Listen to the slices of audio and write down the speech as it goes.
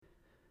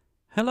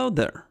Hello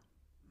there.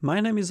 My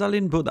name is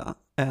Alin Buddha,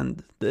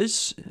 and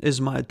this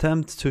is my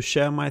attempt to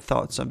share my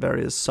thoughts on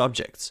various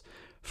subjects,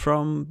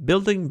 from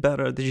building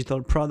better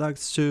digital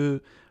products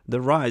to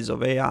the rise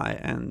of AI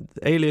and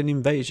alien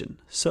invasion.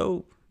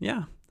 So,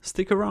 yeah,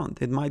 stick around,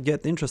 it might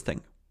get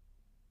interesting.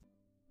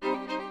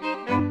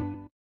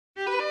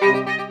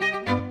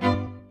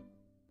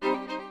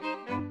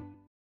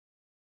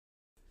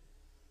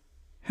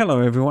 Hello,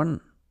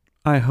 everyone.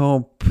 I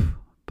hope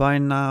by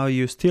now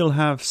you still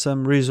have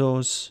some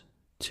resource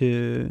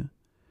to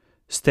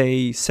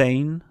stay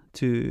sane,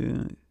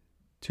 to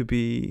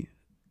be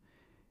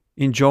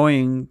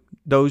enjoying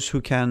those who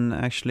can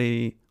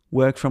actually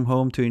work from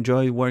home, to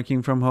enjoy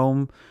working from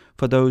home,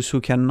 for those who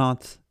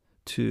cannot,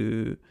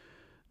 to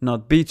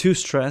not be too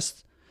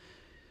stressed.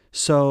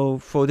 So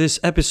for this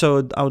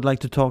episode, I would like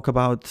to talk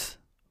about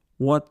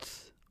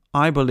what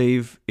I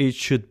believe it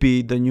should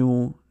be the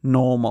new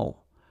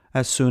normal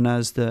as soon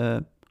as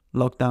the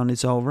lockdown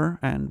is over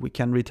and we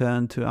can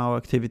return to our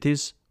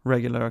activities,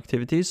 regular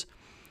activities,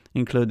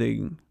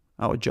 including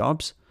our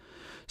jobs.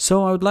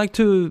 So I would like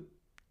to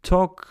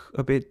talk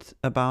a bit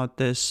about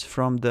this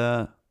from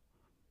the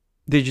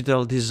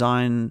digital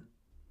design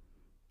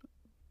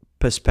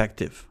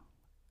perspective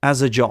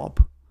as a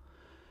job,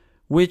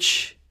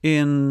 which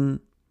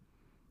in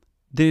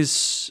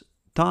these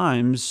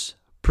times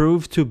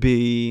proved to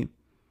be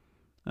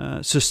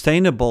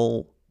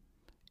sustainable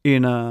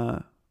in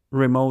a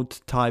remote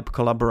type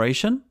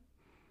collaboration.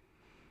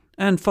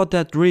 And for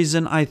that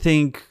reason, I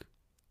think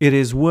it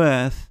is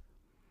worth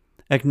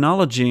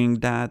acknowledging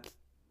that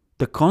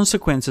the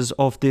consequences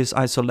of this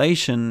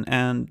isolation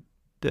and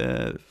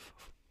the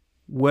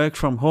work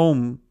from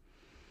home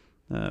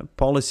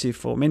policy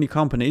for many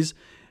companies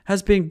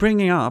has been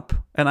bringing up,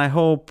 and I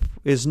hope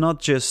is not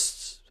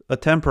just a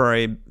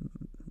temporary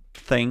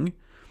thing,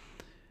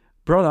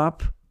 brought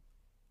up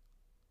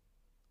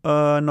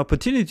an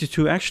opportunity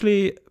to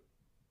actually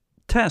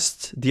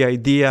test the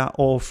idea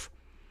of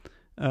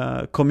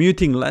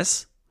commuting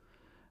less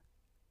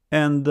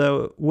and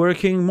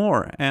working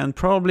more, and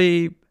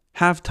probably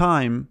have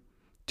time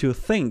to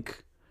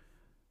think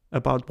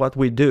about what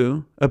we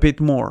do a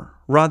bit more,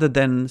 rather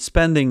than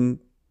spending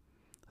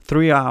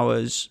 3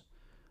 hours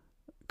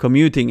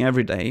commuting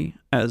every day,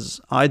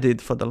 as I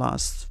did for the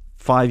last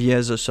 5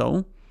 years or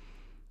so,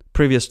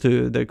 previous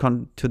to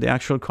the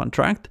actual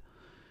contract,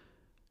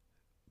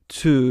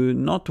 to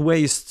not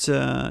waste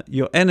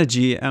your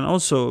energy. And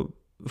also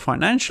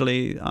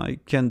financially, I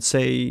can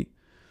say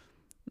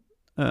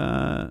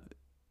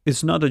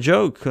it's not a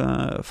joke.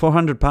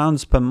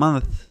 £400 per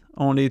month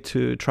only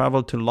to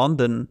travel to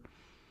London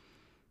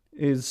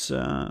is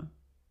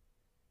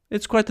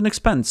it's quite an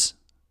expense.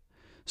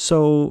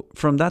 So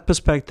from that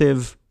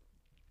perspective,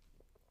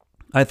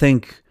 I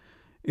think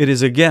it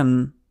is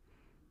again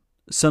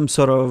some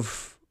sort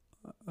of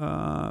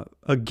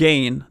a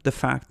gain, the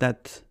fact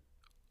that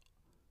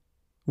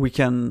we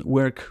can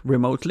work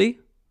remotely,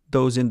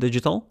 those in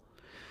digital.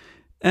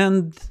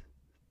 And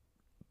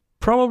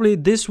probably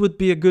this would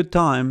be a good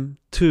time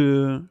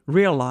to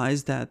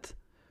realize that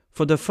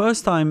for the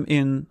first time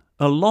in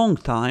a long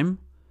time,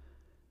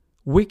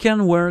 we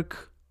can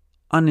work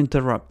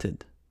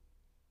uninterrupted.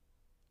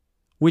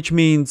 Which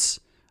means,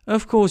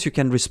 of course, you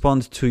can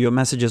respond to your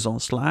messages on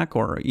Slack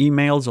or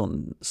emails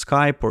on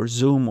Skype or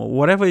Zoom or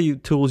whatever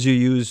tools you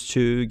use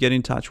to get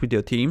in touch with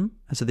your team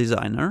as a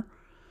designer.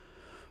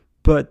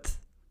 But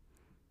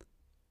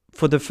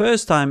for the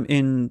first time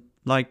in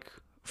like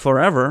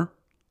forever,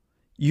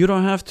 you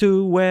don't have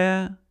to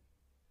wear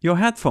your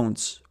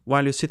headphones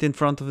while you sit in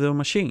front of the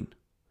machine,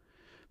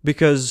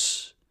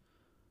 because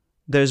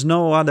there's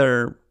no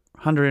other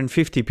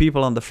 150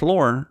 people on the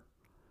floor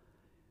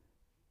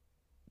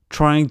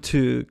trying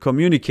to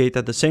communicate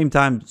at the same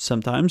time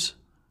sometimes.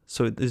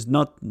 So it is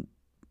not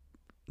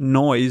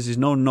noise,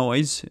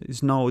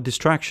 is no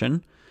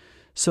distraction.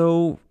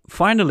 So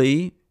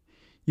finally,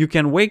 you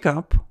can wake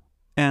up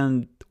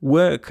and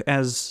work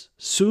as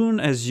soon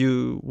as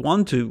you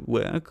want to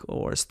work,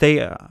 or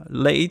stay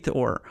late,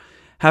 or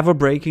have a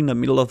break in the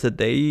middle of the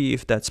day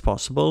if that's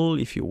possible,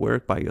 if you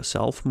work by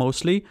yourself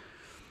mostly,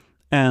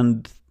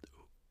 and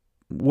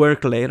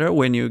work later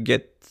when you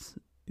get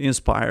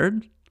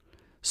inspired.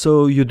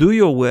 So you do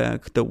your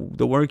work, the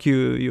work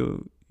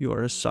you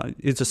are assigned,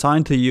 it's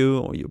assigned to you,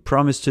 or you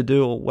promise to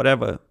do, or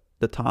whatever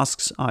the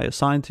tasks are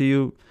assigned to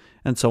you,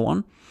 and so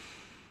on.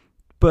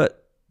 But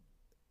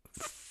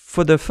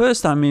for the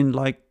first time in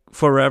like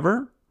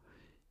forever,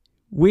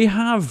 we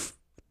have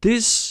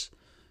this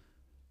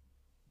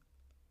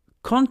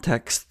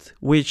context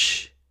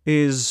which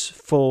is,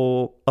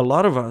 for a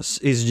lot of us,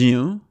 is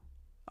new.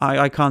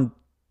 I can't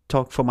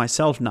talk for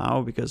myself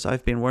now because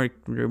I've been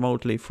working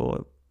remotely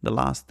for the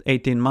last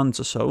 18 months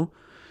or so.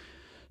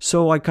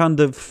 So I kind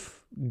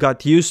of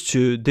got used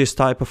to this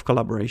type of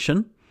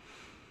collaboration.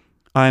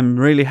 I'm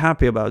really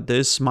happy about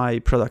this. My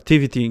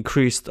productivity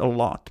increased a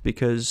lot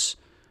because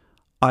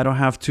I don't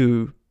have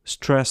to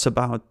stress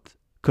about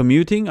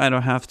commuting. I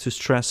don't have to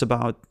stress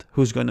about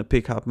who's going to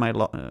pick up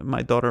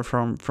my daughter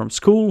from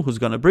school, who's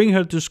going to bring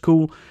her to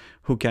school,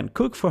 who can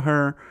cook for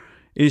her.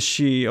 Is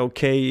she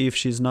okay if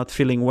she's not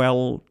feeling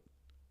well?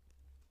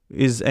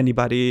 Is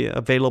anybody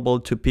available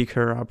to pick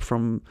her up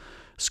from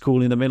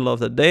school in the middle of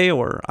the day,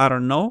 or I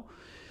don't know,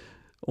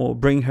 or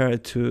bring her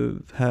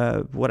to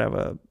her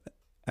whatever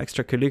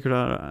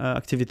extracurricular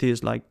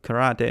activities like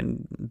karate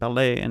and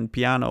ballet and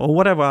piano or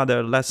whatever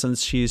other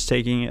lessons she's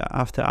taking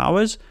after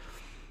hours.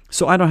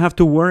 So I don't have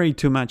to worry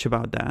too much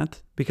about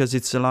that because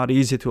it's a lot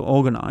easier to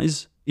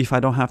organize if I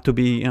don't have to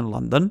be in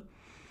London.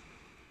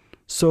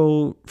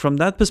 So from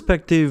that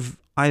perspective,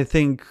 I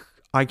think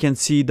I can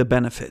see the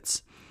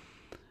benefits.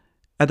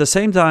 At the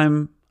same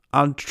time,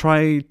 I'll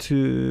try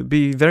to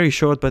be very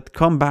short, but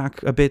come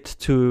back a bit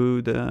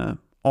to the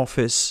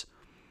office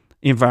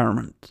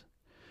environment.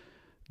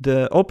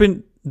 The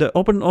open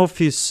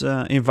office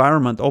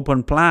environment,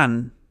 open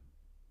plan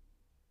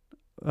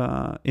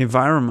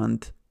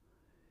environment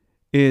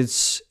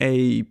is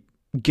a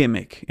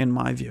gimmick, in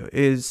my view.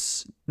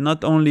 Is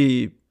not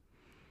only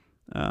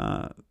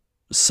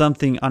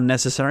something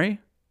unnecessary,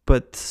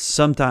 but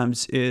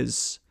sometimes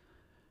is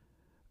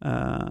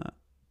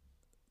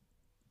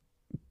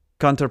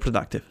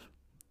counterproductive.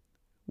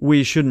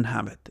 We shouldn't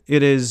have it.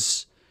 It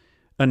is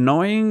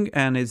annoying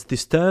and it's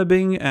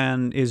disturbing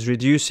and is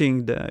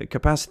reducing the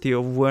capacity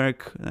of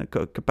work,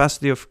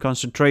 capacity of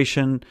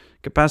concentration,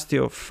 capacity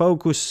of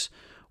focus,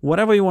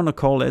 whatever you want to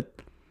call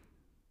it.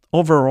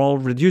 Overall,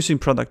 reducing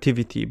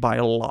productivity by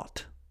a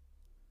lot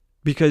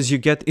because you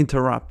get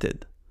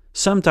interrupted.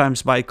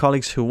 Sometimes by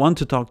colleagues who want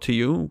to talk to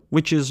you,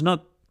 which is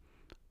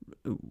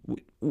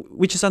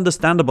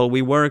understandable.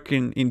 We work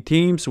in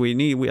teams,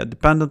 we are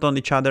dependent on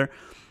each other,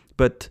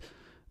 but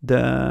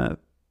the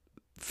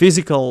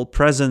physical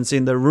presence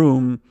in the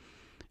room,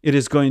 it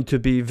is going to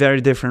be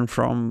very different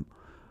from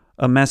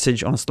a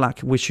message on Slack,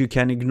 which you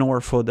can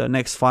ignore for the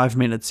next 5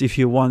 minutes if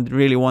you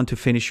really want to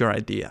finish your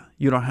idea.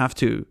 You don't have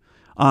to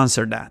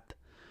answer that.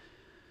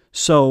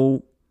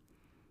 So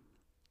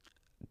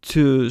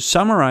to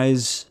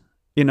summarize,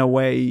 in a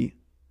way,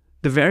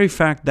 the very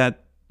fact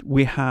that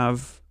we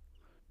have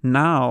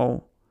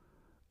now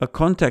a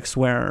context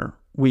where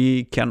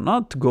we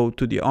cannot go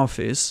to the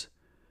office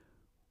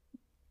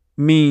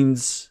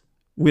means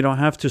we don't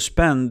have to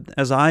spend,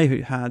 as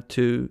I had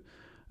to,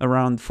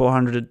 around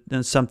 400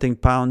 and something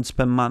pounds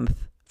per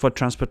month for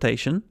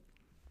transportation.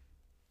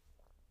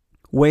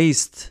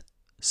 Waste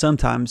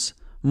sometimes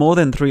more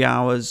than 3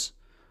 hours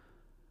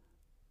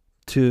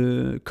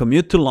to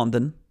commute to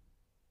London,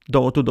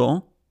 door to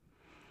door,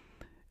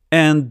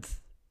 and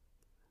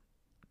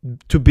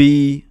to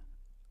be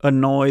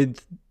annoyed,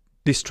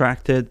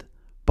 distracted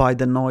by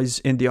the noise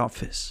in the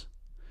office.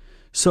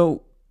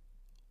 So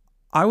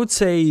I would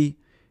say,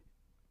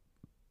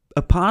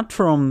 apart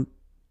from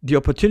the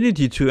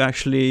opportunity to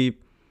actually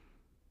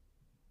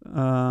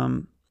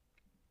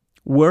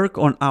work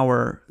on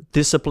our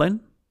discipline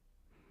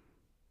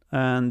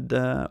and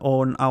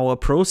on our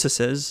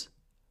processes,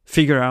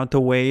 figure out a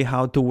way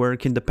how to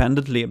work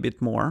independently a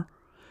bit more,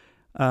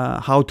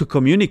 how to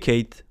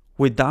communicate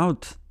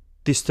without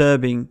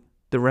disturbing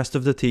the rest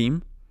of the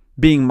team,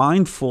 being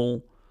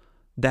mindful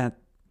that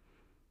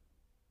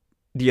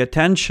the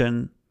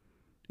attention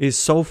is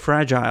so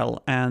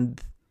fragile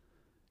and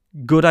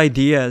good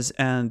ideas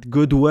and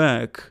good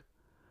work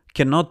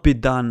cannot be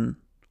done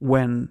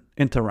when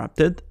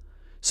interrupted.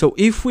 So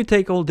if we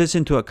take all this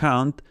into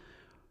account,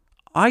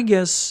 I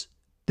guess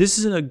this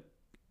is an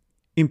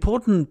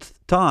important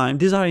time.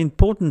 These are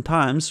important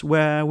times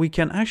where we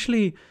can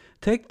actually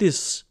take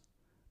this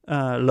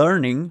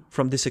learning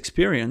from this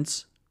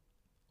experience,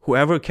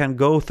 whoever can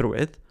go through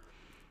it,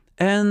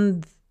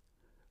 and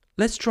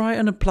let's try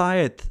and apply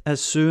it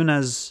as soon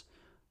as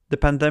the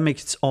pandemic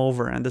is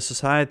over and the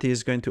society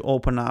is going to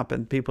open up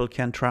and people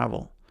can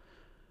travel.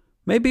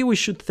 Maybe we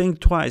should think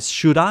twice.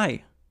 Should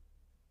I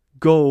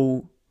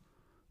go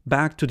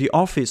back to the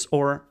office,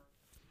 or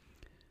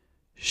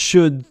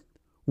should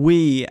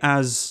we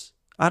as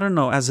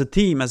a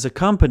team, as a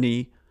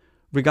company,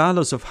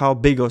 regardless of how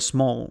big or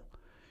small,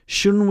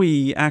 shouldn't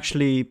we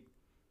actually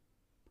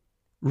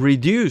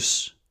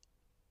reduce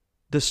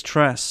the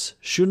stress?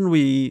 Shouldn't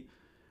we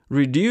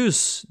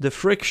reduce the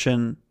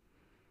friction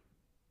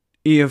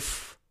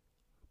if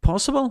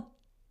possible?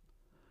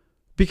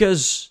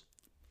 Because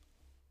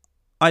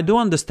I do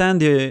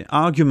understand the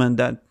argument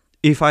that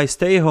if I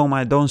stay home,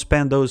 I don't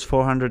spend those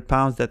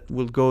 £400 that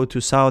will go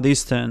to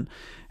Southeastern,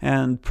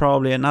 and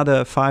probably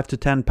another £5 to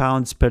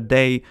 £10 per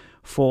day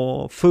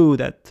for food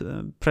at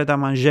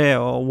Pret-a-Manger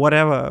or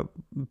whatever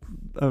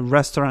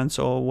restaurants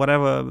or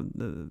whatever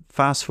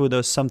fast food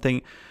or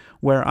something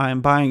where I'm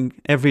buying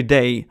every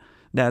day.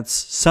 That's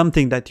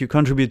something that you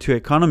contribute to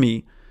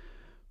economy.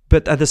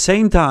 But at the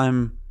same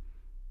time,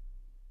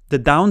 the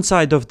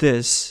downside of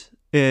this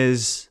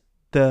is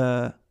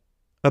the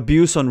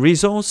abuse on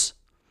resource,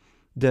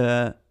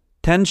 the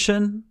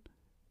tension,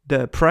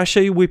 the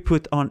pressure we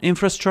put on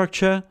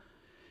infrastructure,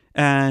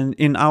 and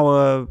in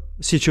our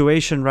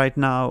situation right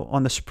now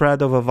on the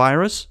spread of a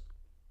virus.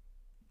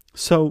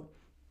 So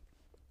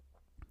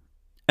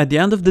at the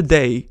end of the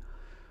day,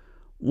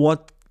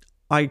 what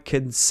I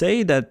can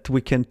say that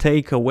we can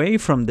take away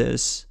from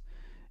this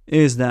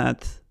is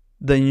that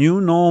the new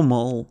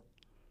normal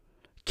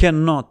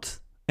cannot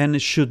and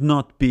it should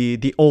not be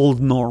the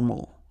old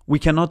normal. We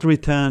cannot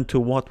return to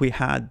what we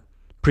had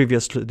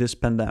previous to this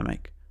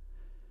pandemic.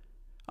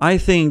 I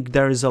think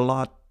there is a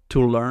lot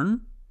to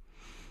learn.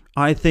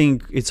 I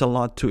think it's a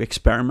lot to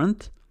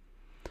experiment,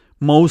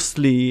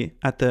 mostly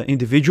at the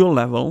individual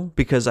level,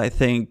 because I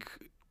think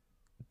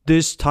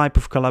this type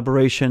of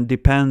collaboration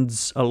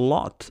depends a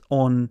lot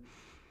on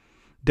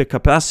the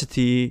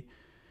capacity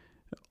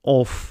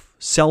of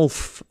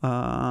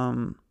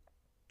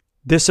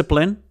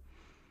self-discipline,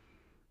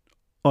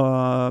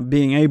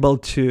 being able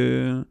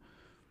to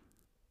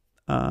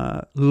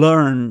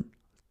learn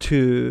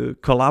to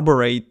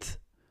collaborate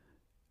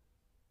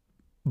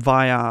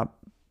via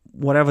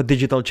whatever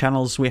digital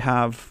channels we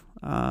have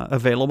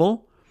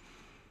available,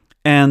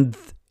 and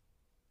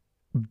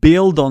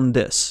build on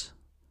this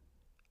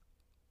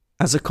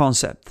as a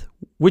concept,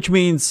 which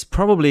means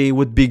probably it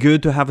would be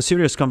good to have a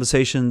serious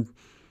conversation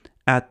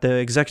at the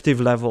executive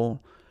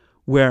level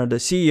where the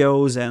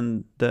CEOs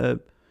and the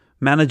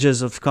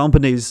managers of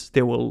companies,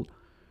 they will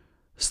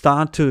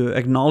start to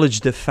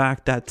acknowledge the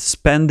fact that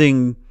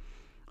spending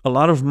a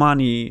lot of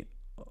money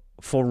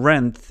for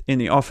rent in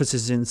the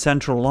offices in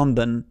central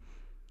London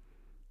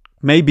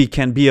maybe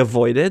can be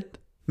avoided.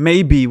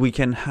 Maybe we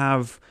can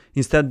have,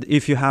 instead,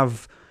 if you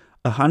have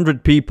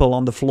 100 people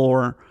on the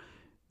floor,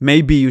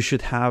 maybe you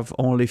should have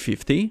only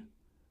 50,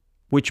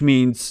 which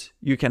means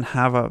you can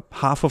have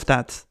half of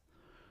that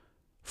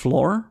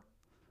floor,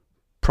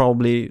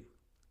 probably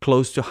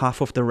close to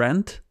half of the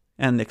rent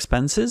and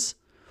expenses.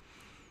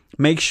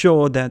 Make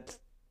sure that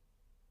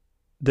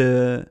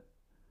the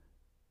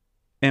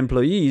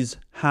employees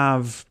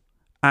have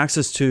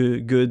access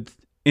to good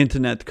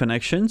internet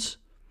connections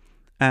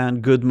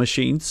and good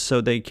machines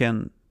so they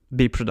can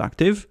be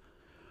productive.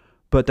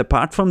 But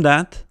apart from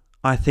that,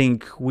 I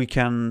think we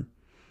can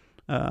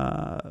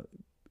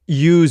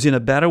use in a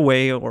better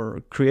way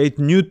or create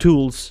new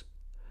tools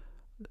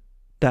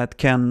that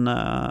can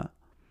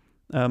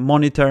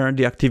monitor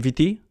the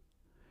activity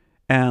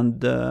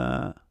and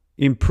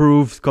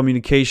improve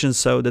communication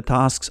so the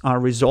tasks are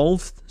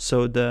resolved,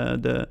 so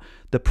the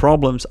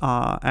problems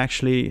are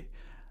actually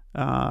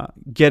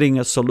getting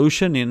a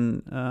solution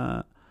in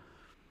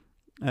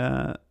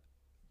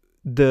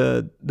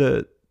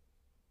the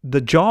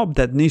job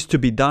that needs to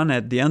be done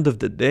at the end of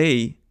the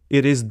day,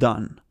 it is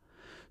done.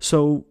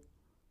 So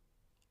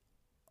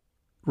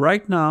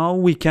right now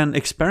we can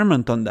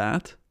experiment on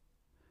that,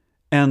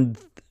 and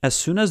as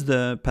soon as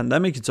the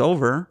pandemic is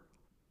over,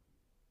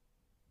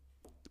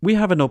 we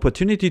have an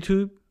opportunity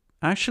to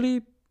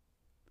actually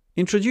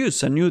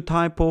introduce a new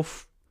type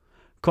of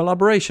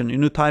collaboration, a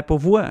new type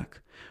of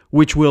work,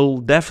 which will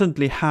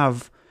definitely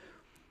have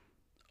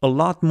a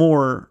lot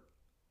more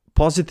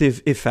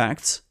positive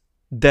effects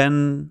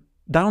than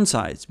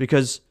downsides,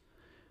 because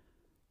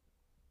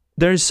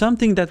there is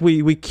something that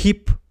we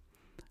keep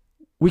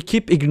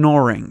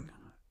ignoring,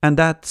 and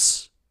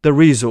that's the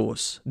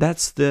resource,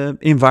 that's the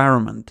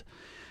environment.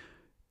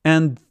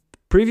 And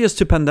previous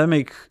to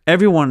pandemic,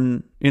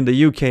 everyone in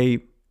the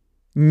UK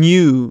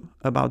knew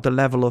about the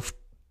level of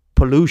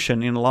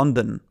pollution in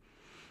London,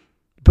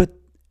 but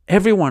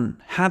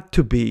everyone had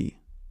to be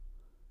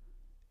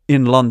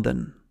in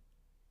London.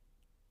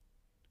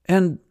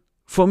 And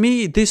for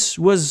me, this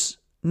was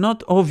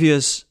not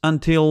obvious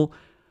until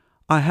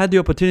I had the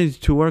opportunity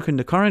to work in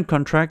the current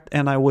contract,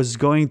 and I was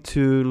going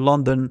to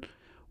London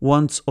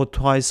once or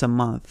twice a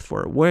month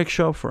for a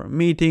workshop, for a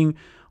meeting,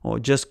 or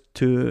just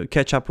to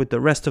catch up with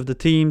the rest of the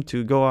team,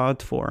 to go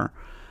out for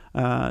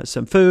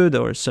some food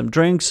or some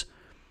drinks.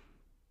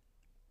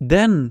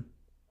 Then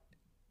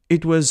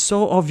it was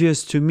so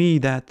obvious to me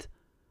that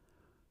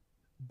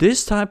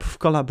this type of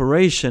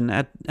collaboration,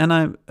 and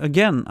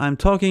I'm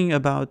talking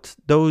about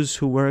those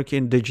who work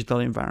in digital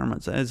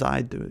environments, as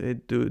I do. They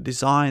do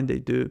design, they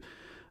do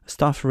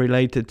stuff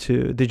related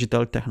to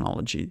digital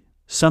technology,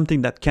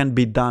 something that can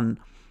be done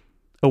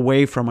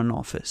away from an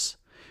office,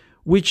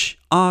 which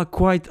are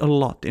quite a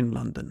lot in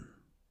London.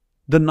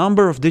 The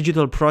number of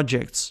digital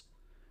projects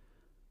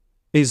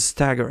is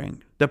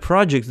staggering. The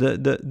projects,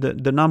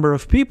 the number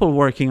of people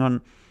working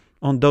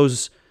on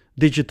those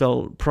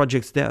digital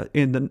projects, there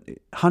in the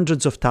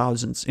hundreds of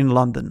thousands in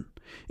London.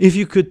 If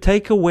you could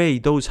take away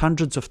those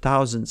hundreds of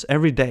thousands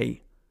every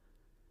day,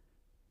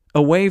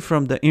 away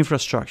from the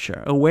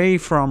infrastructure, away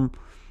from,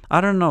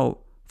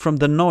 from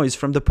the noise,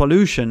 from the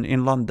pollution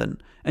in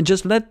London, and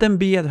just let them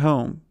be at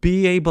home,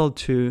 be able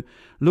to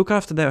look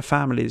after their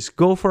families,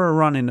 go for a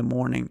run in the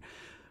morning,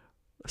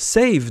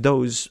 save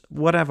those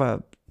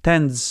whatever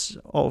tens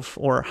of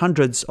or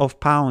hundreds of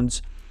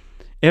pounds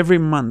every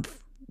month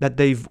that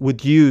they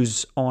would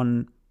use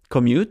on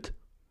commute,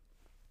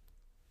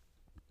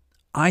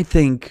 I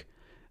think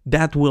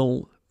that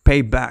will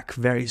pay back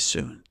very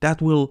soon.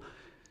 That will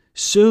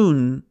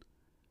soon,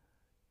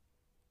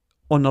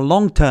 on a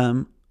long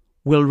term,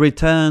 will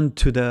return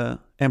to the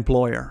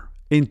employer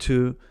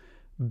into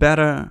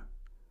better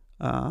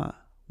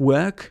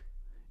work,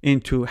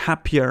 into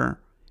happier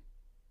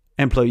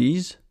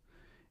employees,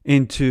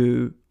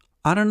 into,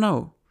 I don't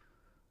know,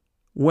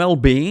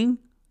 well-being,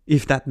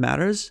 if that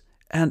matters,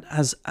 and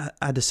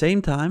at the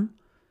same time,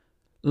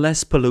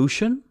 less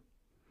pollution,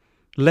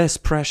 less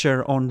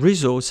pressure on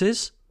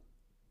resources.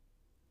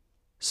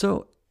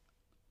 So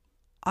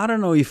I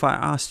don't know if I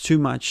asked too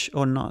much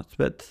or not,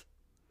 but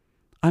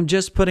I'm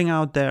just putting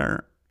out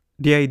there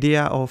the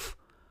idea of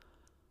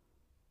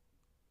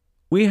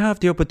we have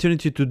the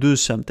opportunity to do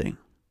something.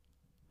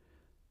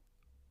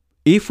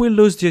 If we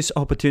lose this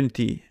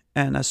opportunity,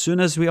 and as soon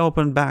as we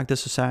open back the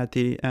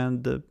society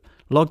and the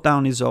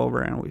lockdown is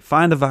over and we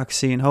find a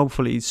vaccine,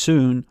 hopefully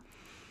soon,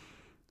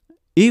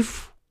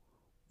 if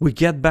we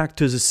get back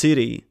to the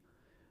city,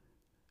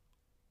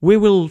 we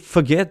will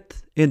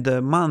forget in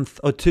the month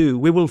or two,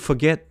 we will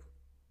forget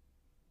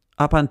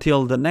up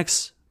until the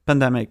next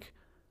pandemic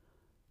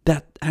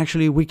that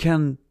actually we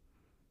can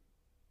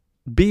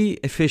be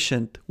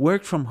efficient,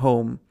 work from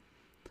home,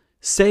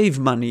 save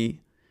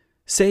money,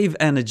 save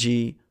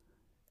energy,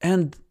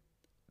 and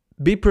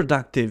be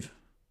productive.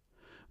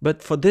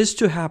 But for this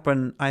to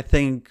happen, I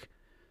think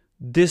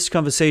this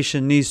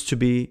conversation needs to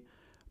be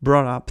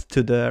brought up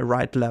to the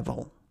right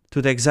level,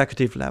 to the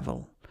executive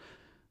level.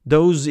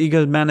 Those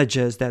eager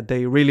managers that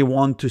they really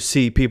want to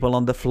see people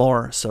on the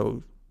floor,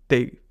 so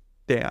they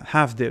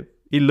have the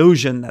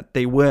illusion that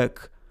they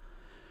work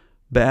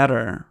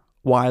better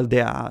while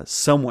they are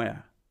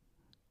somewhere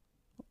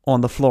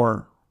on the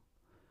floor,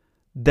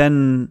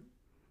 then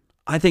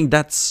I think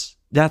that's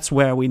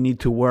where we need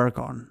to work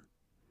on.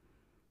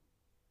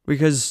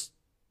 Because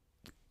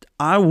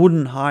I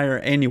wouldn't hire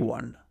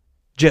anyone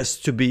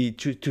just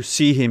to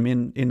see him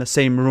in the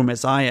same room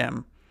as I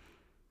am.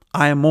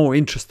 I am more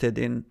interested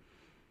in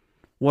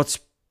what's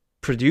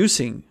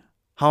producing,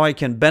 how I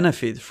can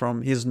benefit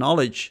from his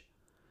knowledge.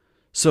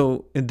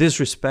 So in this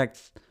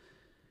respect,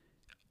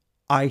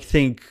 I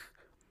think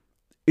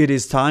it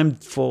is time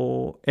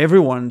for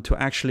everyone to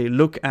actually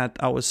look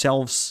at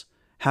ourselves,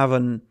 have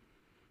an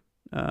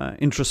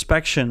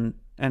introspection,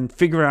 and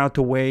figure out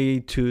a way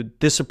to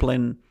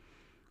discipline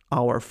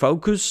our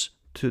focus,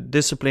 to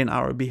discipline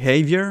our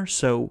behavior,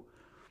 so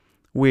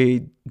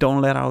we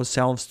don't let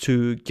ourselves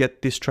to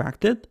get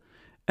distracted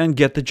and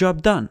get the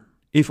job done.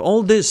 If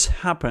all this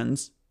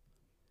happens,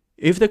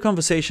 if the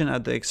conversation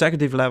at the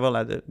executive level,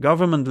 at the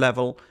government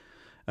level,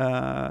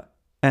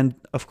 and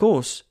of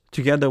course,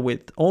 together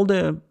with all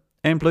the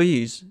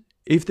employees,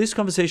 if this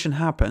conversation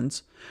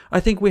happens, I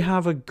think we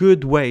have a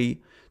good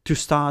way to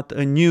start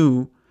a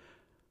new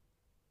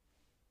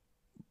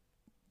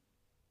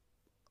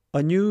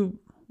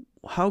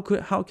how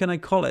can I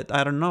call it?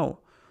 I don't know.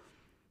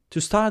 To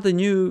start a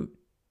new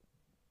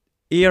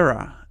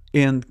era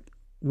in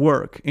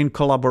work, in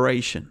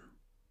collaboration,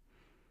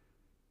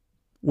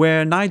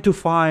 where 9 to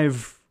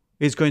 5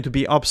 is going to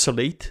be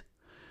obsolete,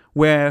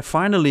 where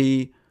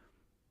finally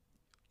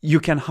you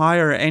can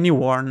hire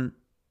anyone.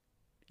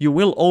 You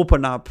will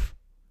open up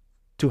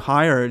to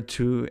hire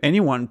to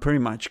anyone pretty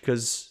much,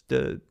 because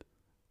the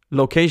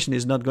location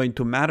is not going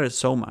to matter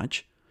so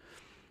much.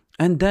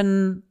 And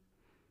then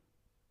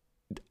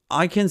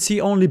I can see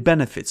only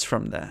benefits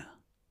from there,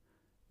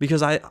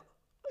 because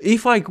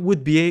if I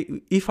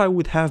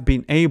would have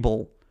been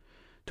able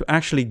to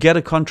actually get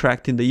a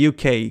contract in the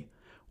UK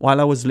while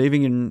I was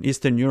living in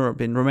Eastern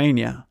Europe, in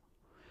Romania,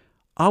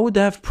 I would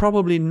have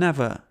probably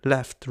never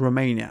left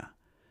Romania.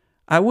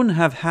 I wouldn't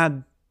have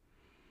had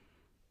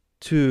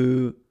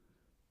to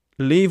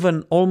leave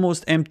an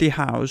almost empty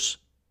house,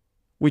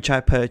 which I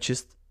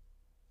purchased,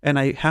 and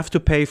I have to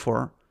pay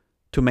for,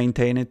 to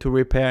maintain it, to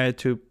repair it,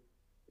 to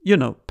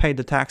pay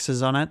the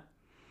taxes on it,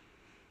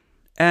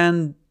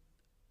 and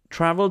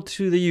travel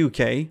to the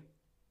UK,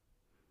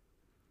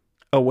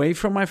 away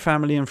from my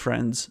family and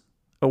friends,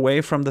 away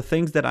from the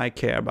things that I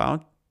care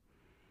about,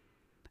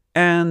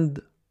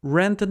 and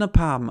rent an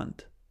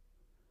apartment,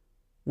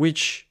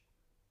 which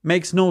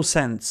makes no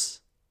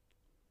sense,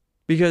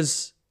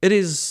 because it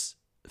is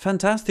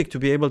fantastic to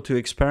be able to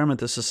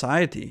experiment a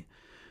society,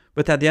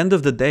 but at the end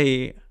of the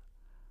day,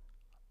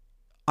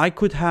 I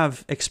could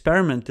have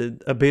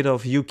experimented a bit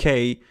of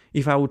UK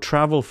if I would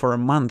travel for a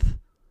month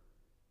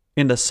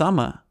in the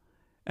summer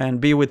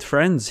and be with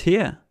friends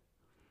here.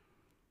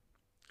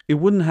 It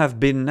wouldn't have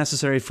been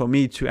necessary for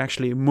me to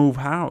actually move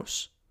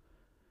house,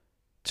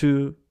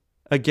 to,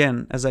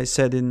 again, as I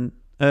said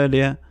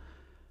earlier,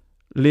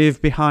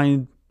 leave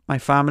behind my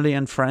family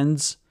and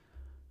friends,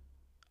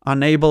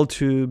 unable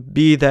to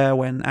be there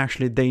when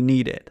actually they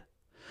need it.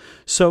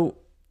 So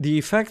the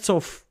effects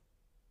of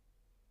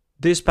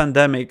this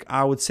pandemic,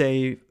 I would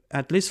say,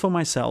 at least for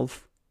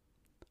myself,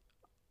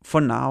 for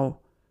now,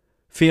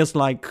 feels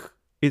like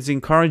it's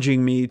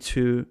encouraging me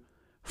to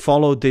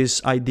follow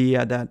this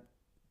idea that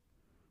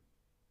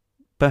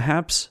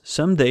perhaps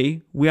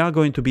someday we are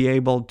going to be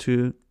able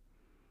to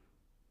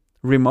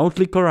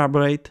remotely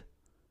collaborate,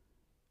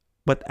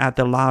 but at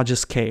a larger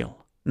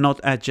scale, not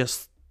at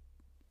just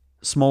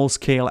small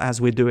scale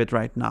as we do it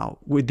right now.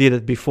 We did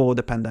it before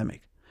the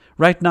pandemic.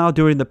 Right now,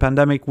 during the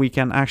pandemic, we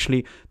can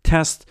actually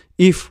test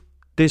if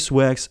this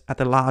works at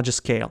a larger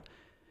scale.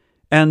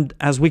 And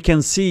as we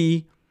can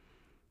see,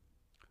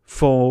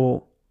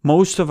 for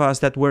most of us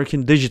that work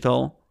in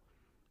digital,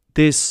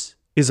 this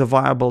is a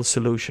viable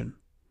solution,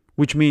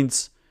 which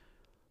means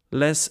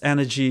less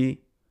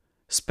energy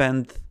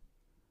spent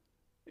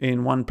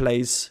in one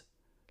place,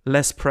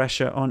 less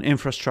pressure on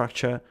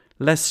infrastructure,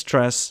 less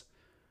stress.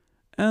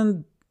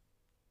 And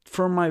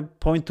from my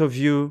point of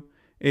view,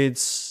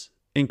 it's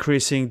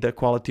increasing the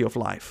quality of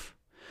life.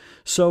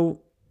 So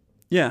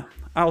yeah,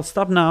 I'll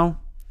stop now.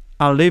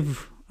 I'll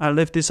leave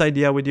this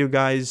idea with you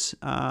guys.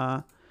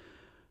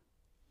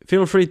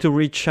 Feel free to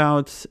reach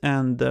out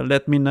and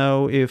let me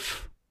know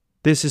if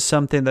this is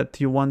something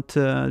that you want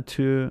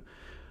to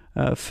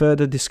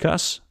further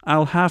discuss.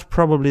 I'll have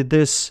probably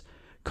this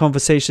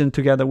conversation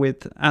together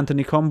with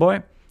Anthony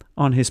Comboy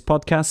on his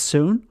podcast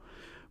soon.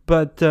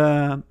 But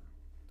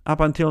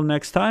up until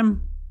next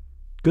time,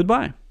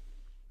 goodbye.